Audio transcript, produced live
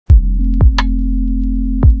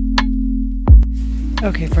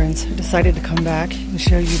Okay friends, I decided to come back and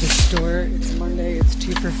show you the store. It's Monday, it's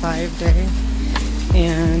 2 for $5 day,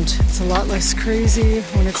 and it's a lot less crazy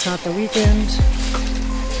when it's not the weekend.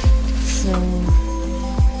 So,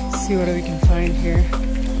 let's see what we can find here.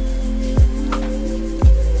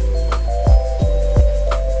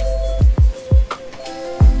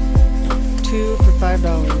 $2 for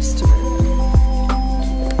 $5 today.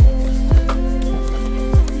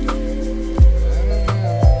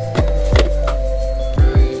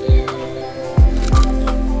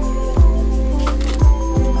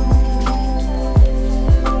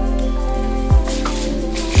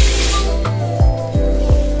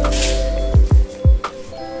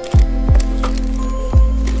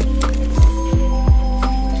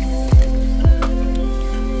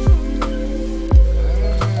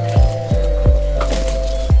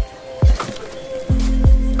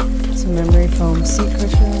 Memory foam seat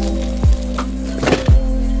cushion,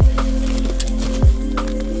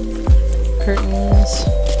 curtains,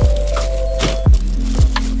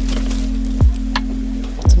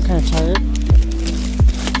 some kind of tarp,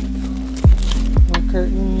 more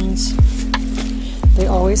curtains. They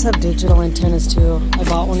always have digital antennas too. I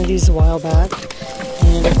bought one of these a while back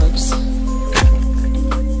and it works.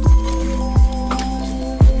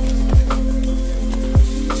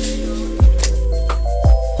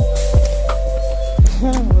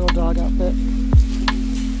 Little dog outfit.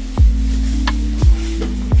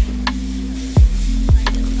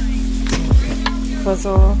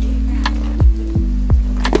 Puzzle.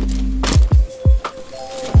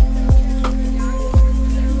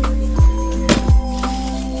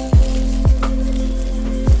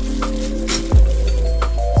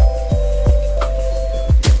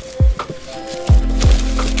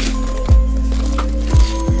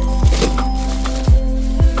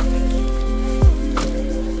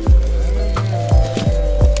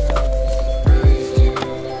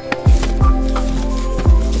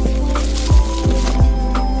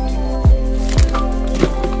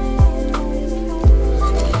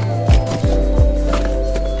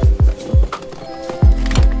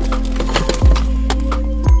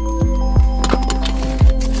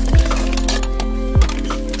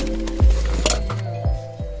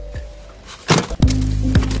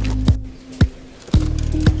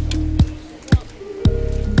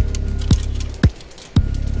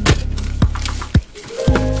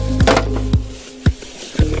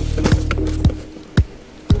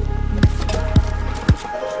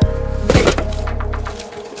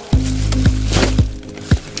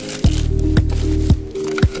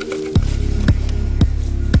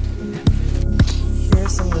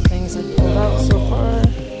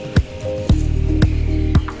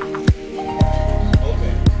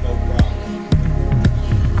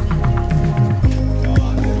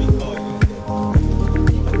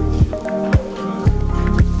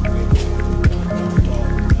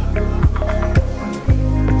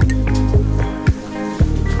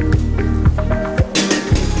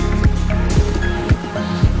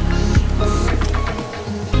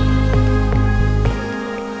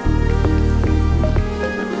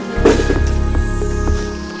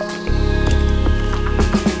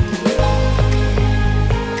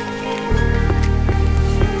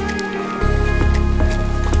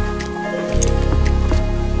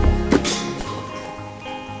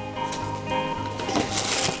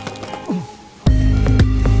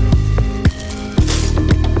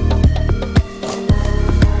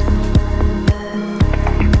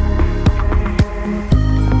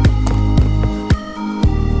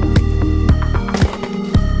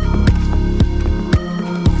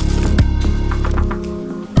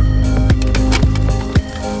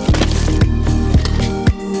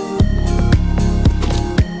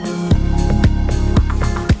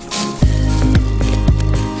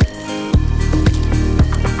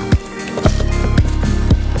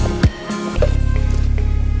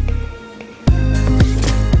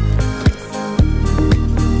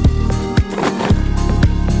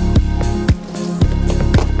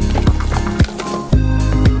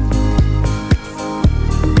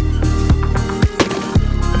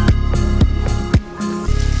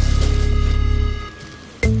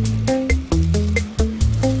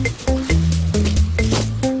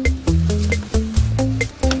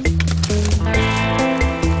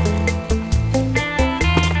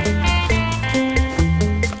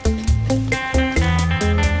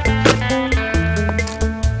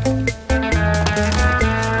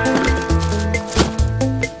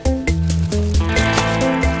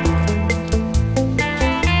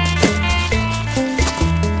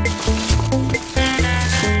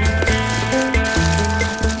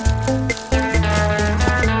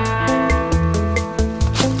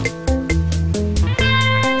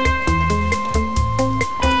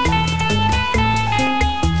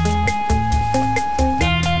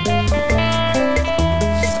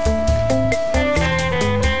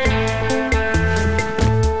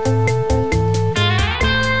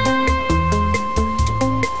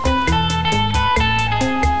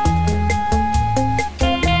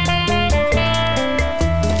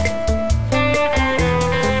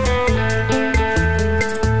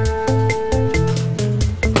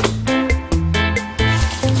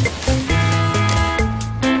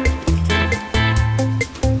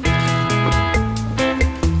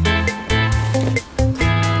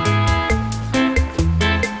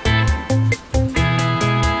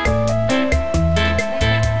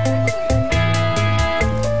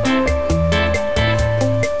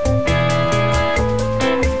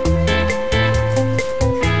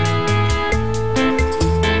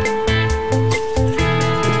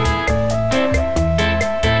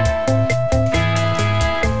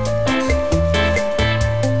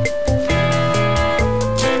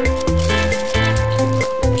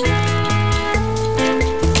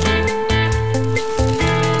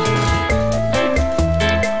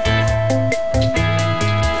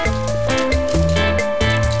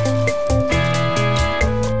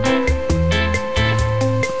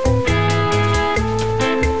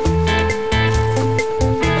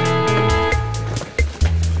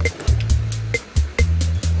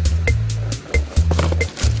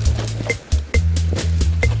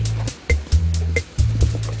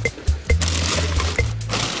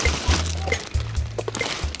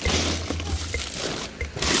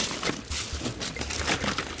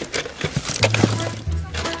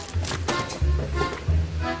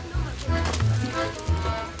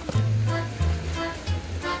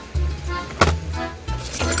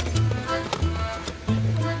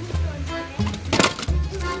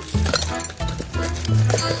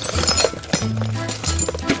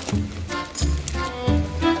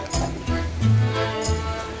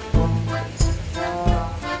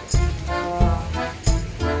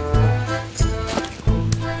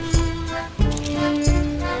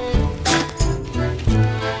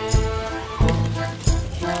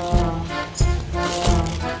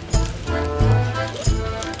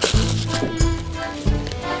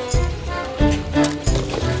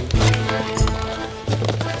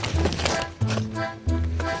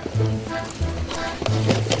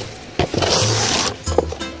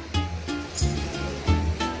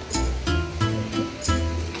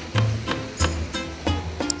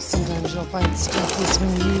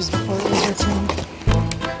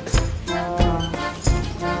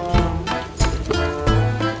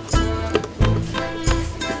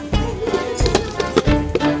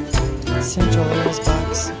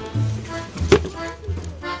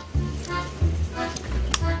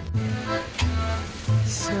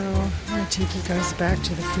 take you guys back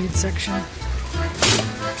to the food section.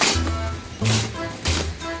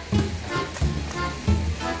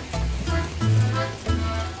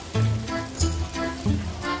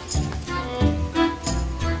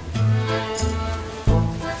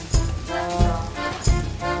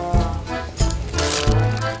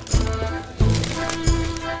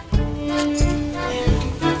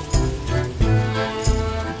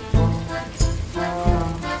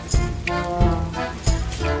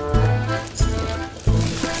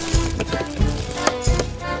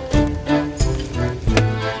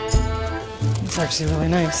 It's actually really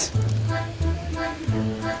nice.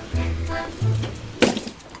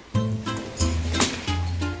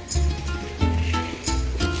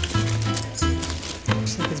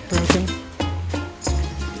 Looks like it's broken.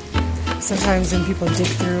 Sometimes when people dig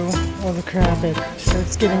through all the crap, it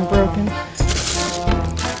starts getting broken.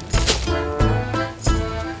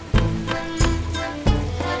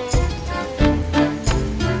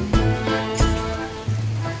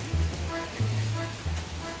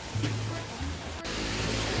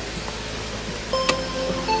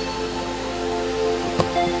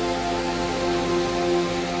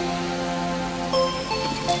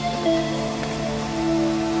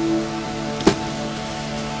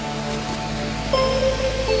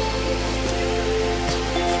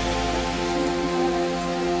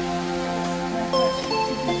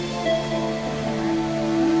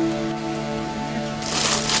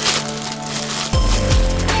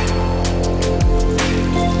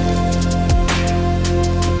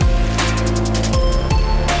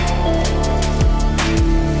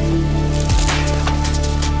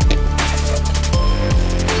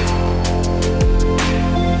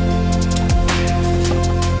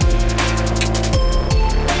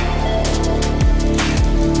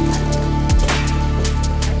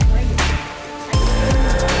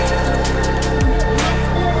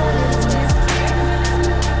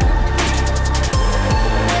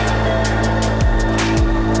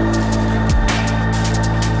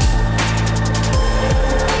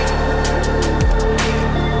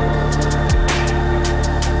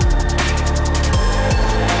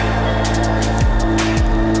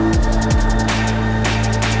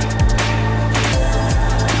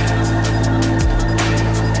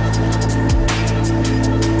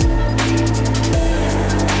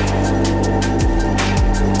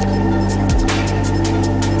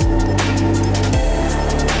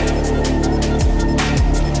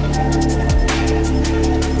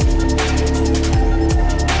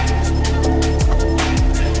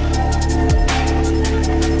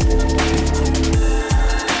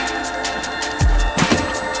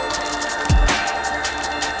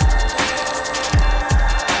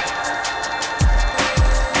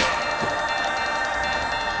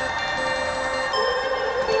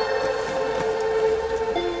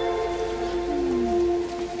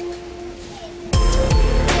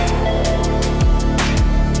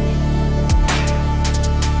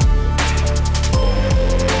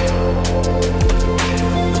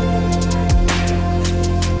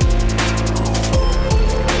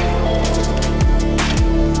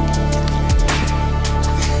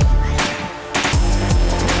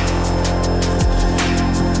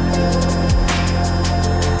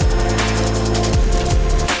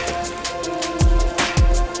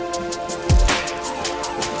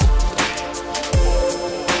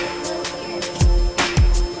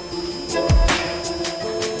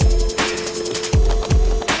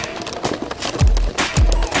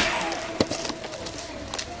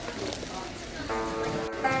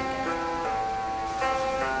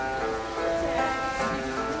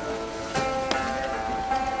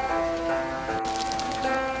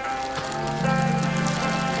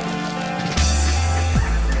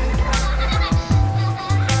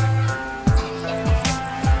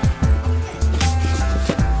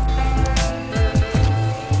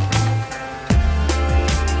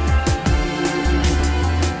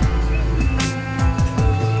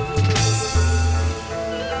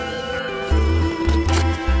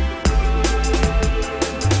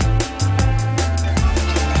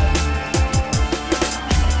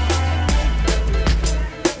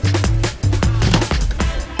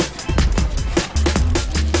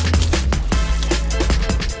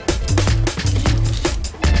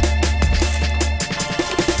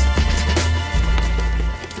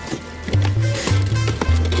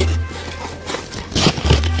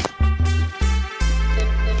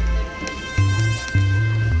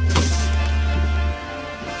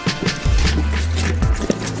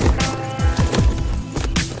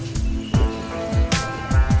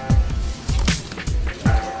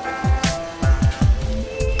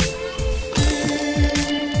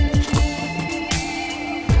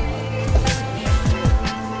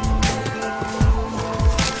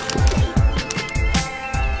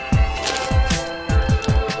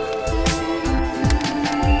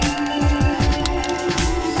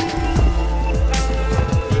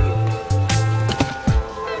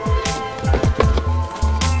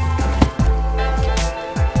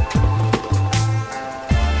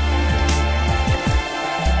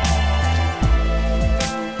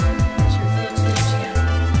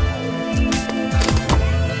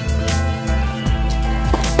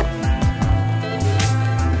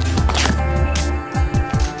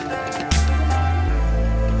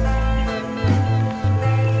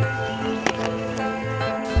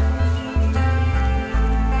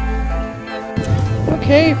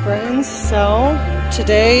 Okay friends, so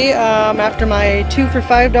today after my 2 for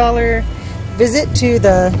 $5 visit to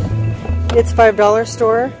the It's $5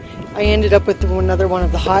 store, I ended up with another one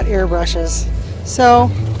of the hot air brushes. So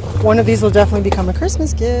one of these will definitely become a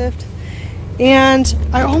Christmas gift. And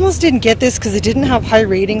I almost didn't get this because it didn't have high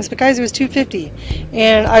ratings, but guys, it was $2.50.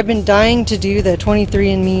 And I've been dying to do the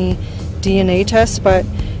 23andMe DNA test, but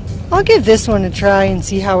I'll give this one a try and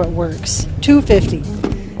see how it works. $2.50.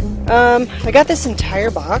 I got this entire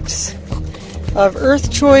box of Earth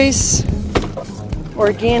Choice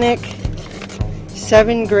organic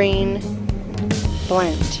 7-grain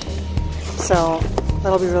blend. So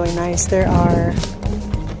that'll be really nice. There are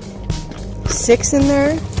 6 in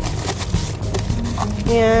there.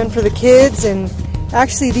 And for the kids, and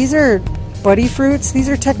actually these are buddy fruits. These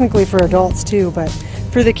are technically for adults too, but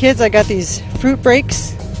for the kids I got these fruit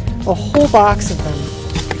breaks, a whole box of them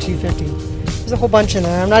for $2.50. There's a whole bunch in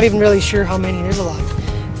there. I'm not even really sure how many. There's a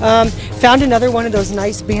lot. Found another one of those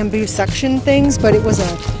nice bamboo suction things, but it was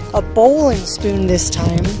a bowling spoon this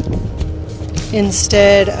time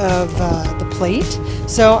instead of the plate.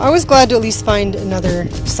 So I was glad to at least find another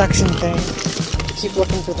suction thing. Keep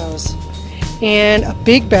looking for those. And a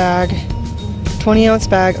big bag, 20-ounce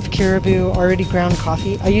bag of Caribou already ground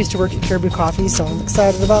coffee. I used to work at Caribou Coffee, so I'm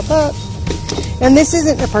excited about that. And this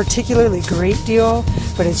isn't a particularly great deal,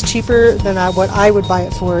 but it's cheaper than what I would buy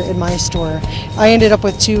it for in my store. I ended up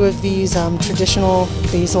with 2 of these traditional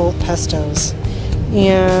basil pestos.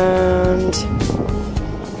 And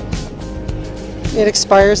it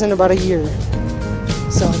expires in about a year.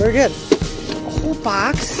 So they're good. A whole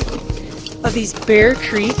box of these Bear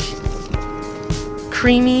Creek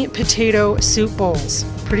creamy potato soup bowls.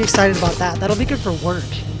 Pretty excited about that. That'll be good for work.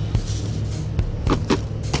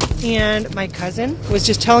 And my cousin was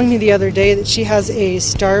just telling me the other day that she has a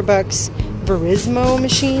Starbucks Verismo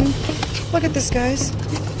machine. Look at this, guys.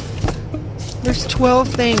 There's 12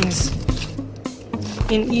 things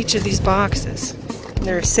in each of these boxes.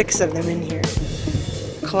 There are 6 of them in here.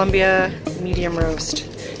 Columbia medium roast.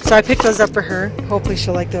 So I picked those up for her. Hopefully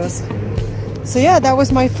she'll like those. So yeah, that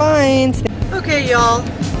was my finds. Okay, y'all.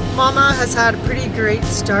 Mama has had a pretty great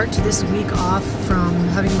start to this week off from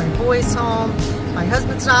having my boys home. My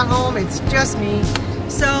husband's not home, it's just me.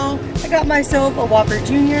 So I got myself a Whopper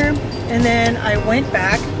Jr. and then I went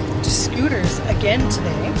back to Scooters again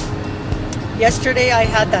today. Yesterday I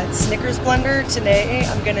had that Snickers blender. Today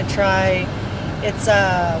I'm gonna try, it's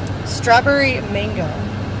a strawberry mango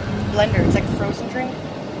blender. It's like a frozen drink.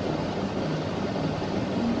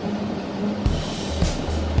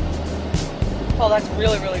 Oh, that's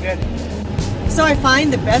really, really good. So I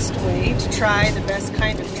find the best way to try the best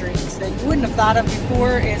kind of drinks that you wouldn't have thought of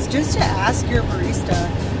before is just to ask your barista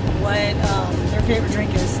what their favorite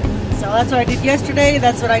drink is. So that's what I did yesterday,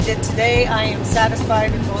 that's what I did today. I am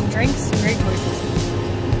satisfied with both drinks. Great choices.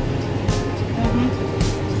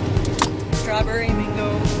 Strawberry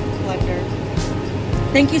mango blender.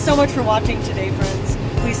 Thank you so much for watching today, friends.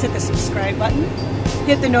 Please hit the subscribe button.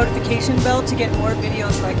 Hit the notification bell to get more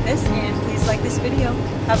videos like this, and please like this video.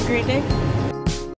 Have a great day.